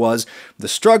months was the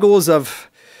struggles of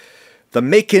the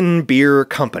Macon Beer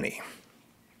Company.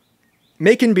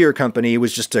 Macon Beer Company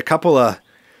was just a couple of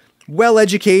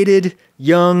well-educated,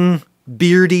 young,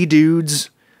 beardy dudes,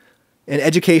 an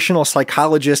educational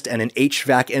psychologist and an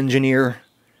HVAC engineer,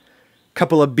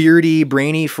 couple of beardy,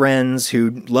 brainy friends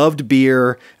who loved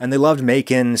beer and they loved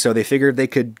Macon, so they figured they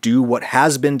could do what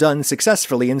has been done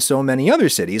successfully in so many other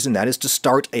cities, and that is to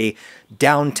start a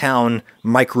downtown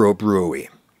microbrewery.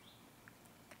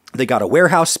 They got a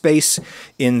warehouse space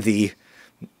in the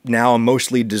now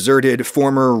mostly deserted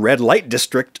former red light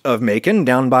district of Macon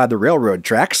down by the railroad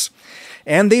tracks,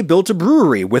 and they built a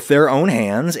brewery with their own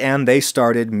hands, and they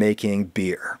started making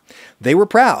beer. They were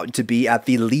proud to be at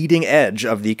the leading edge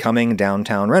of the coming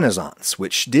downtown renaissance,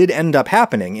 which did end up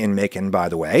happening in Macon, by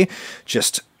the way,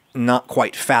 just not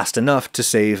quite fast enough to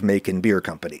save Macon Beer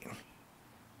Company.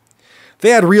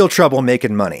 They had real trouble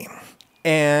making money,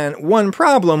 and one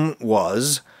problem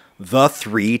was the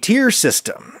three-tier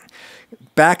system.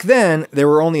 Back then, there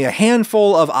were only a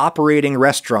handful of operating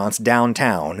restaurants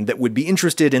downtown that would be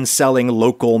interested in selling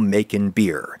local Macon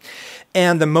beer.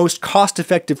 And the most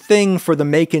cost-effective thing for the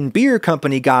Macon Beer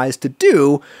Company guys to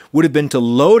do would have been to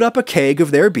load up a keg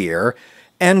of their beer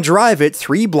and drive it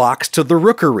 3 blocks to the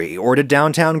Rookery or to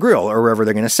Downtown Grill or wherever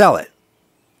they're going to sell it.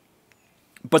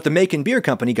 But the Macon Beer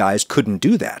Company guys couldn't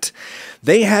do that.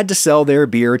 They had to sell their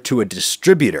beer to a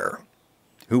distributor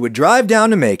who would drive down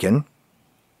to Macon,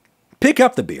 pick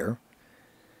up the beer,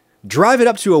 drive it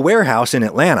up to a warehouse in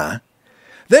Atlanta,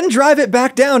 then drive it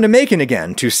back down to Macon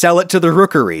again to sell it to the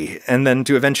Rookery, and then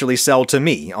to eventually sell to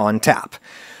me on tap.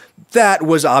 That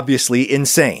was obviously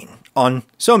insane on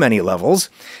so many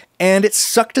levels, and it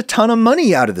sucked a ton of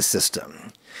money out of the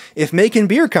system. If Macon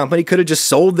Beer Company could have just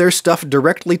sold their stuff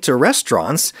directly to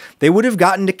restaurants, they would have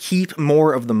gotten to keep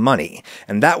more of the money,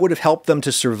 and that would have helped them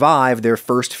to survive their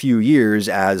first few years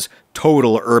as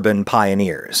total urban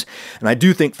pioneers. And I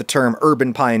do think the term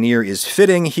urban pioneer is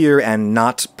fitting here and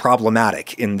not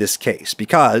problematic in this case,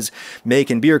 because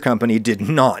Macon Beer Company did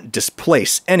not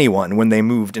displace anyone when they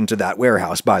moved into that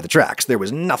warehouse by the tracks. There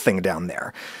was nothing down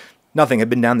there. Nothing had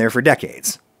been down there for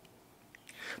decades.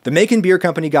 The Macon Beer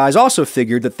Company guys also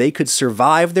figured that they could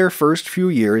survive their first few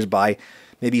years by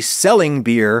maybe selling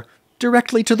beer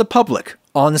directly to the public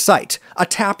on site, a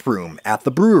tap room at the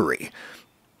brewery.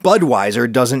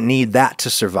 Budweiser doesn't need that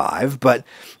to survive, but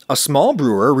a small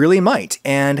brewer really might,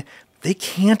 and they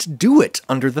can't do it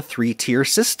under the three-tier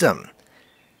system.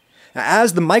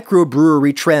 As the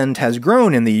microbrewery trend has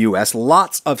grown in the US,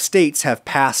 lots of states have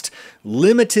passed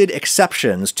limited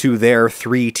exceptions to their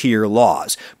three-tier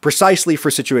laws, precisely for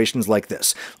situations like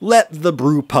this. Let the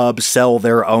brew pub sell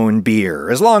their own beer,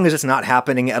 as long as it's not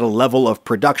happening at a level of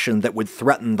production that would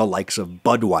threaten the likes of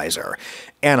Budweiser.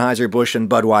 Anheuser-Busch and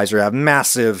Budweiser have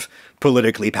massive,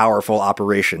 politically powerful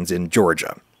operations in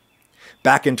Georgia.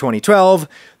 Back in 2012,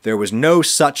 there was no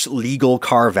such legal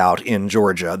carve-out in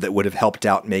Georgia that would have helped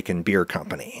out Macon Beer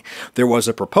Company. There was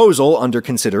a proposal under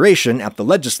consideration at the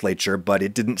legislature, but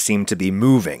it didn't seem to be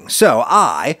moving. So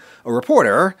I, a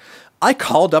reporter, I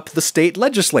called up the state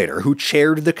legislator who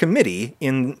chaired the committee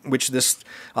in which this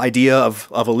idea of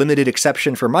a limited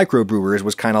exception for microbrewers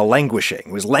was kind of languishing.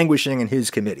 It was languishing in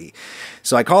his committee.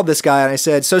 So I called this guy and I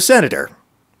said, "So, Senator,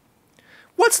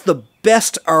 what's the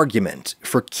best argument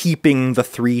for keeping the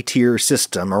three-tier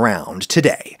system around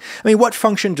today? I mean, what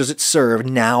function does it serve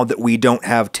now that we don't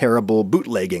have terrible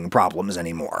bootlegging problems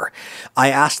anymore?" I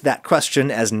asked that question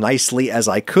as nicely as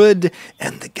I could,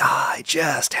 and the guy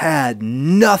just had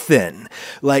nothing.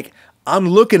 Like, I'm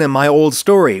looking at my old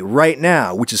story right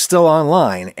now, which is still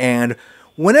online, and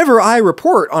whenever I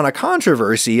report on a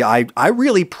controversy, I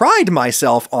really pride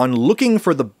myself on looking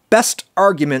for the best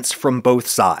arguments from both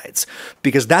sides,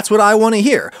 because that's what I want to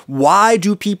hear. Why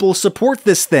do people support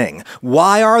this thing?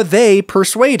 Why are they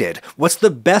persuaded? What's the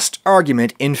best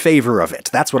argument in favor of it?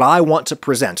 That's what I want to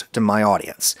present to my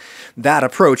audience. That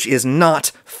approach is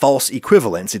not false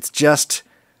equivalence. It's just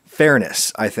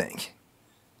fairness, I think.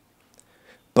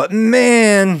 But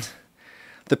man,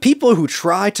 The people who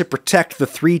try to protect the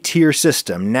three-tier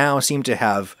system now seem to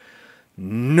have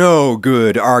no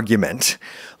good argument.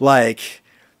 Like,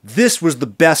 this was the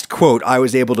best quote I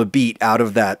was able to beat out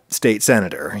of that state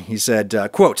senator. He said,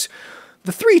 quote,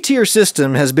 "The three-tier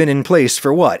system has been in place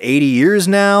for, 80 years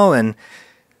now, and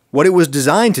what it is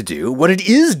designed to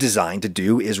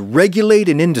do is regulate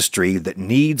an industry that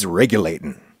needs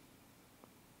regulating."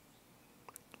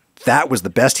 That was the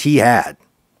best he had.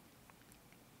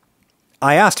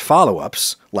 I asked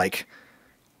follow-ups, like,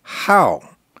 how?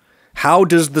 How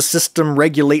does the system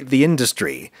regulate the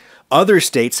industry? Other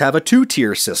states have a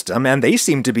two-tier system, and they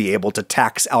seem to be able to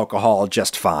tax alcohol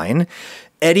just fine.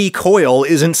 Eddie Coyle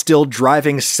isn't still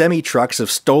driving semi-trucks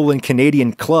of stolen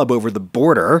Canadian Club over the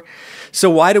border, so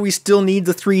why do we still need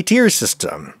the three-tier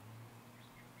system?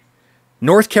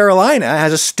 North Carolina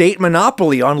has a state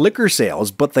monopoly on liquor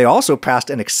sales, but they also passed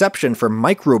an exception for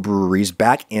microbreweries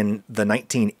back in the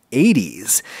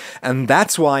 1980s. And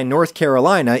that's why North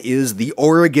Carolina is the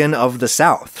Oregon of the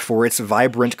South for its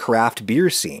vibrant craft beer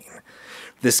scene.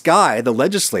 This guy, the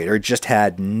legislator, just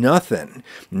had nothing.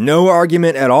 No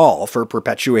argument at all for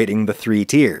perpetuating the three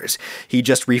tiers. He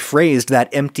just rephrased that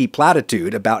empty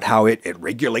platitude about how it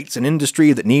regulates an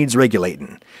industry that needs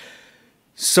regulating.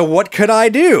 So what could I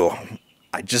do?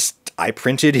 I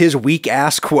printed his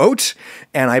weak-ass quote,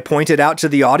 and I pointed out to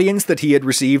the audience that he had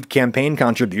received campaign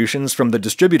contributions from the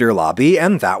distributor lobby,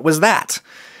 and that was that.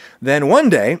 Then one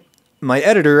day, my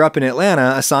editor up in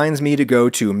Atlanta assigns me to go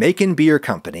to Macon Beer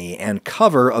Company and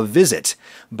cover a visit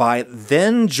by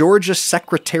then Georgia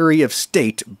Secretary of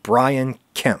State Brian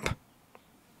Kemp.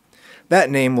 That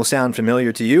name will sound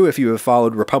familiar to you if you have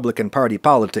followed Republican Party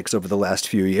politics over the last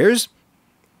few years.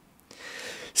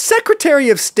 Secretary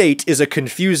of State is a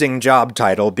confusing job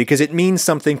title because it means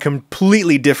something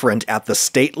completely different at the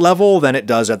state level than it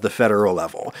does at the federal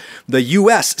level. The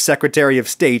U.S. Secretary of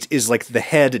State is like the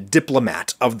head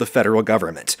diplomat of the federal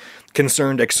government,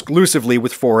 concerned exclusively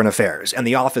with foreign affairs, and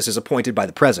the office is appointed by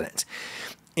the president.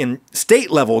 In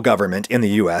state-level government in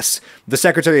the U.S., the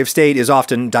Secretary of State is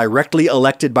often directly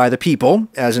elected by the people,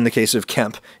 as in the case of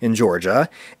Kemp in Georgia,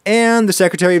 and the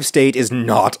Secretary of State is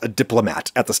not a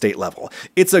diplomat at the state level.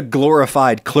 It's a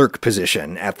glorified clerk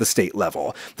position at the state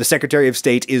level. The Secretary of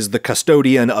State is the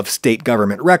custodian of state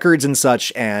government records and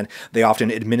such, and they often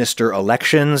administer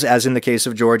elections, as in the case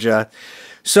of Georgia.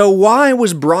 So why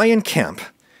was Brian Kemp,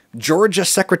 Georgia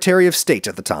Secretary of State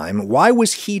at the time, why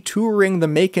was he touring the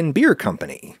Macon Beer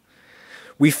Company?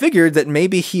 We figured that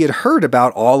maybe he had heard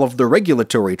about all of the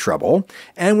regulatory trouble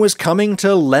and was coming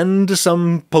to lend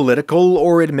some political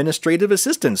or administrative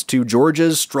assistance to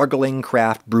Georgia's struggling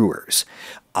craft brewers.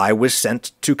 I was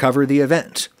sent to cover the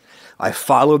event. I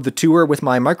followed the tour with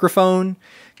my microphone.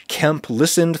 Kemp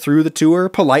listened through the tour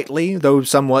politely, though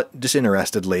somewhat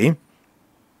disinterestedly.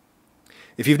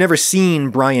 If you've never seen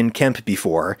Brian Kemp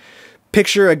before,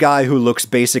 picture a guy who looks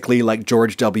basically like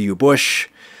George W. Bush,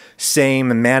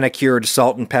 same manicured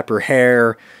salt and pepper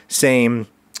hair, same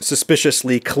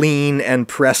suspiciously clean and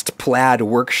pressed plaid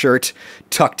work shirt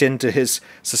tucked into his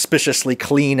suspiciously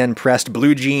clean and pressed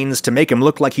blue jeans to make him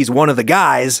look like he's one of the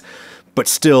guys, but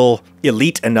still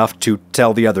elite enough to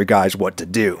tell the other guys what to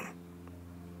do.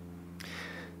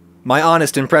 My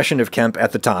honest impression of Kemp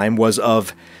at the time was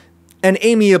of an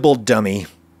amiable dummy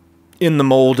in the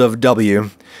mold of W,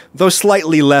 though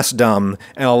slightly less dumb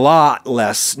and a lot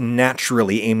less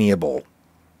naturally amiable.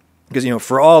 Because,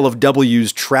 for all of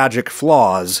W's tragic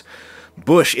flaws,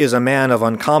 Bush is a man of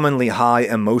uncommonly high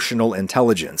emotional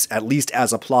intelligence, at least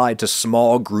as applied to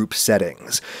small group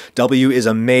settings. W is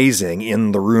amazing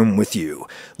in the room with you.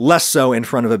 Less so in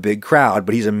front of a big crowd,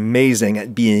 but he's amazing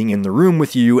at being in the room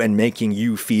with you and making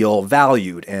you feel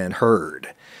valued and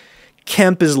heard.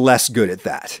 Kemp is less good at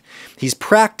that. He's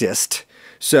practiced,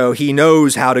 so he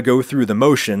knows how to go through the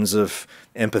motions of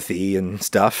empathy and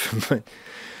stuff. But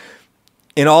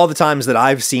in all the times that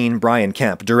I've seen Brian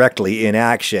Kemp directly in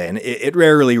action, it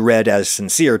rarely read as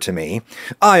sincere to me.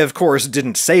 I, of course,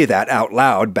 didn't say that out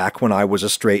loud back when I was a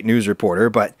straight news reporter,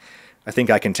 but I think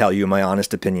I can tell you my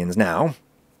honest opinions now.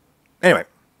 Anyway,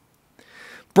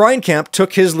 Brian Kemp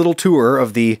took his little tour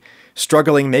of the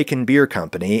struggling Macon Beer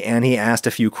Company, and he asked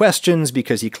a few questions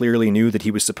because he clearly knew that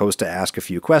he was supposed to ask a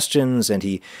few questions, and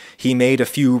he made a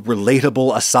few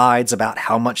relatable asides about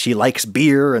how much he likes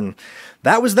beer, and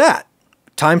that was that.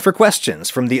 Time for questions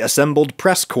from the assembled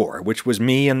press corps, which was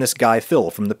me and this guy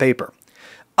Phil from the paper.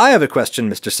 I have a question,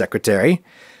 Mr. Secretary.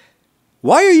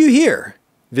 Why are you here,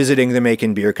 visiting the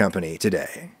Macon Beer Company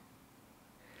today?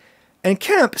 And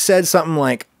Kemp said something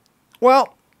like,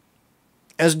 well,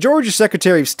 as Georgia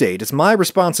Secretary of State, it's my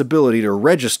responsibility to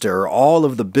register all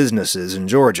of the businesses in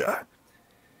Georgia.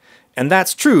 And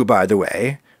that's true, by the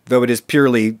way, though it is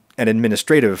purely an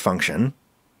administrative function.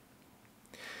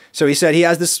 So he said he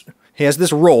has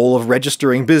this role of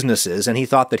registering businesses, and he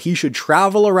thought that he should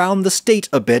travel around the state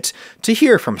a bit to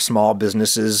hear from small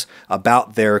businesses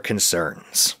about their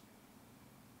concerns.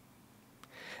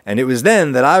 And it was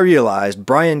then that I realized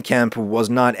Brian Kemp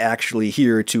was not actually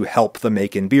here to help the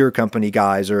Macon Beer Company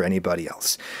guys or anybody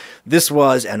else. This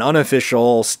was an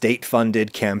unofficial,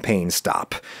 state-funded campaign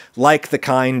stop, like the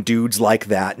kind dudes like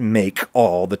that make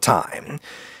all the time.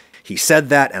 He said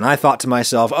that, and I thought to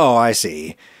myself, oh, I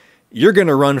see. You're going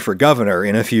to run for governor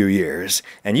in a few years,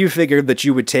 and you figured that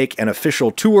you would take an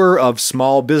official tour of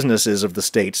small businesses of the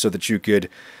state so that you could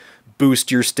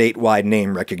boost your statewide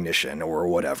name recognition or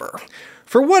whatever.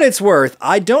 For what it's worth,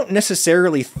 I don't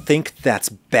necessarily think that's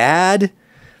bad.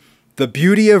 The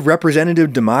beauty of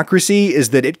representative democracy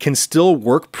is that it can still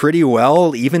work pretty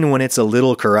well even when it's a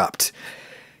little corrupt.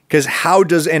 Because how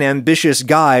does an ambitious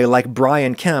guy like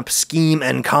Brian Kemp scheme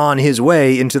and con his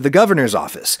way into the governor's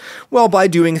office? Well, by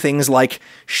doing things like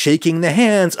shaking the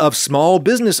hands of small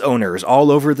business owners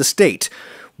all over the state,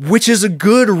 which is a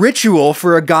good ritual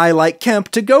for a guy like Kemp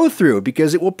to go through,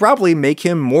 because it will probably make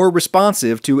him more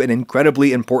responsive to an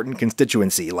incredibly important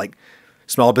constituency, like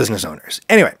small business owners.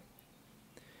 Anyway,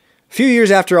 a few years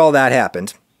after all that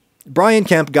happened, Brian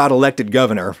Kemp got elected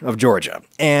governor of Georgia,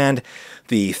 and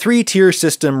the three-tier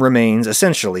system remains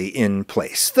essentially in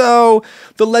place, though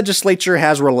the legislature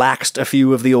has relaxed a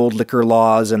few of the old liquor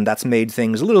laws, and that's made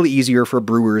things a little easier for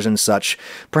brewers and such,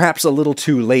 perhaps a little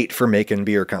too late for Macon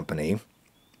Beer Company.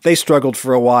 They struggled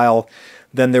for a while,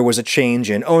 then there was a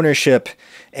change in ownership,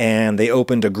 and they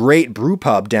opened a great brew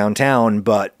pub downtown,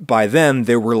 but by then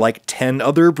there were like 10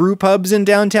 other brew pubs in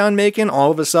downtown Macon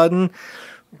all of a sudden,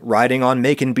 riding on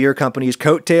Macon Beer Company's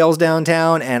coattails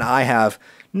downtown, and I have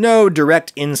no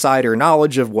direct insider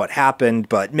knowledge of what happened,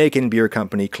 but Macon Beer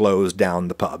Company closed down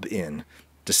the pub in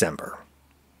December.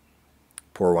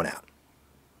 Pour one out.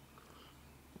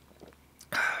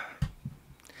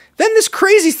 Then this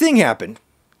crazy thing happened,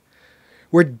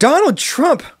 where Donald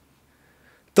Trump,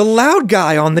 the loud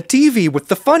guy on the TV with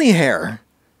the funny hair,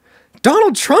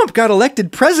 Donald Trump got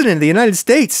elected president of the United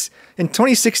States in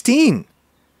 2016.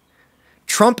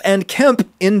 Trump and Kemp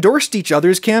endorsed each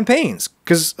other's campaigns,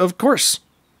 because of course.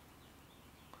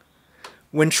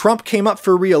 When Trump came up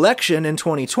for re-election in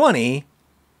 2020,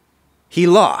 he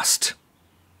lost.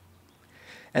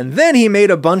 And then he made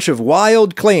a bunch of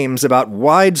wild claims about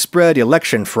widespread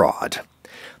election fraud.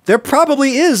 There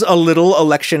probably is a little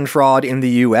election fraud in the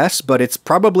US, but it's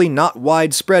probably not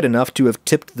widespread enough to have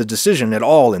tipped the decision at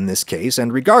all in this case,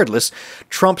 and regardless,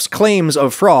 Trump's claims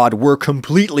of fraud were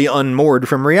completely unmoored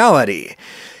from reality.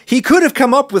 He could have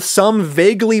come up with some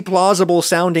vaguely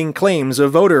plausible-sounding claims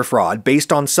of voter fraud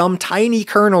based on some tiny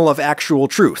kernel of actual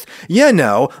truth. You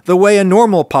know, the way a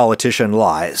normal politician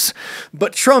lies.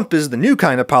 But Trump is the new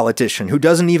kind of politician who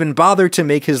doesn't even bother to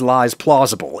make his lies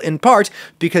plausible, in part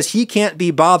because he can't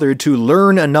be bothered to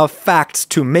learn enough facts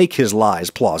to make his lies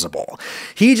plausible.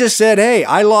 He just said, hey,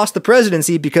 I lost the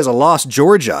presidency because I lost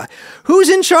Georgia. Who's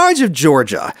in charge of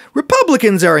Georgia?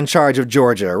 Republicans are in charge of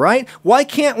Georgia, right? Why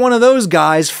can't one of those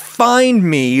guys find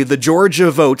me the Georgia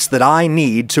votes that I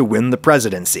need to win the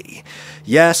presidency?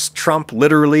 Yes, Trump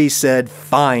literally said,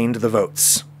 find the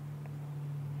votes.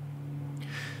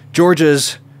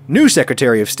 Georgia's new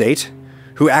Secretary of State,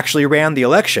 who actually ran the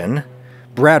election,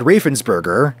 Brad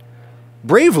Raffensperger,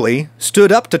 bravely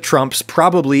stood up to Trump's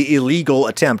probably illegal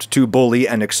attempt to bully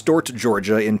and extort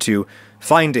Georgia into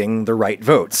finding the right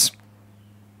votes.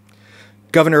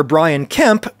 Governor Brian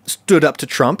Kemp stood up to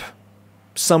Trump,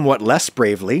 somewhat less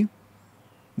bravely,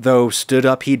 though stood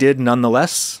up he did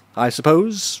nonetheless, I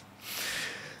suppose.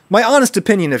 My honest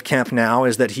opinion of Kemp now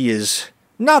is that he is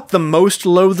not the most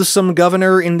loathsome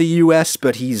governor in the US,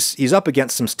 but he's up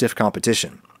against some stiff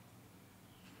competition.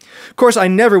 Of course, I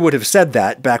never would have said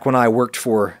that back when I worked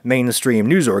for mainstream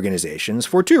news organizations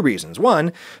for two reasons.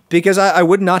 One, because I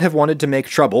would not have wanted to make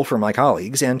trouble for my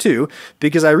colleagues, and two,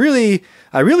 because I really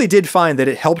did find that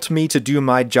it helped me to do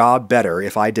my job better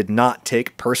if I did not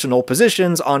take personal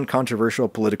positions on controversial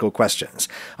political questions.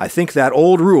 I think that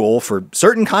old rule for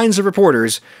certain kinds of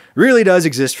reporters really does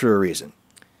exist for a reason.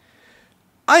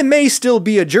 I may still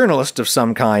be a journalist of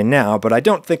some kind now, but I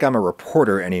don't think I'm a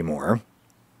reporter anymore.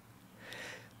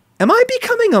 Am I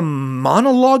becoming a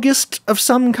monologuist of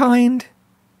some kind?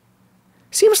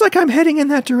 Seems like I'm heading in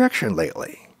that direction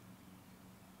lately.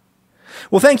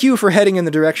 Well, thank you for heading in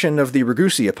the direction of the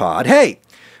Ragusia pod. Hey,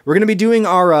 we're going to be doing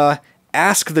our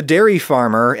Ask the Dairy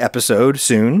Farmer episode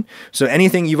soon, so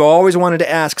anything you've always wanted to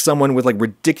ask someone with like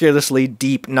ridiculously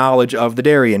deep knowledge of the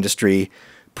dairy industry,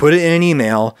 Put it in an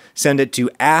email, send it to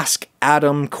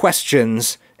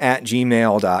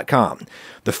askadamquestions@gmail.com.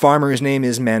 The farmer's name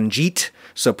is Manjit,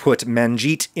 so put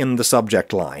Manjit in the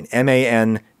subject line.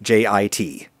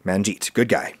 Manjit. Manjit. Good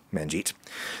guy, Manjit.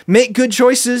 Make good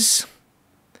choices.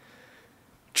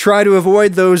 Try to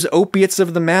avoid those opiates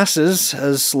of the masses,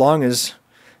 as long as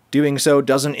doing so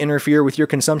doesn't interfere with your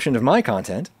consumption of my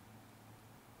content.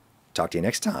 Talk to you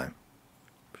next time.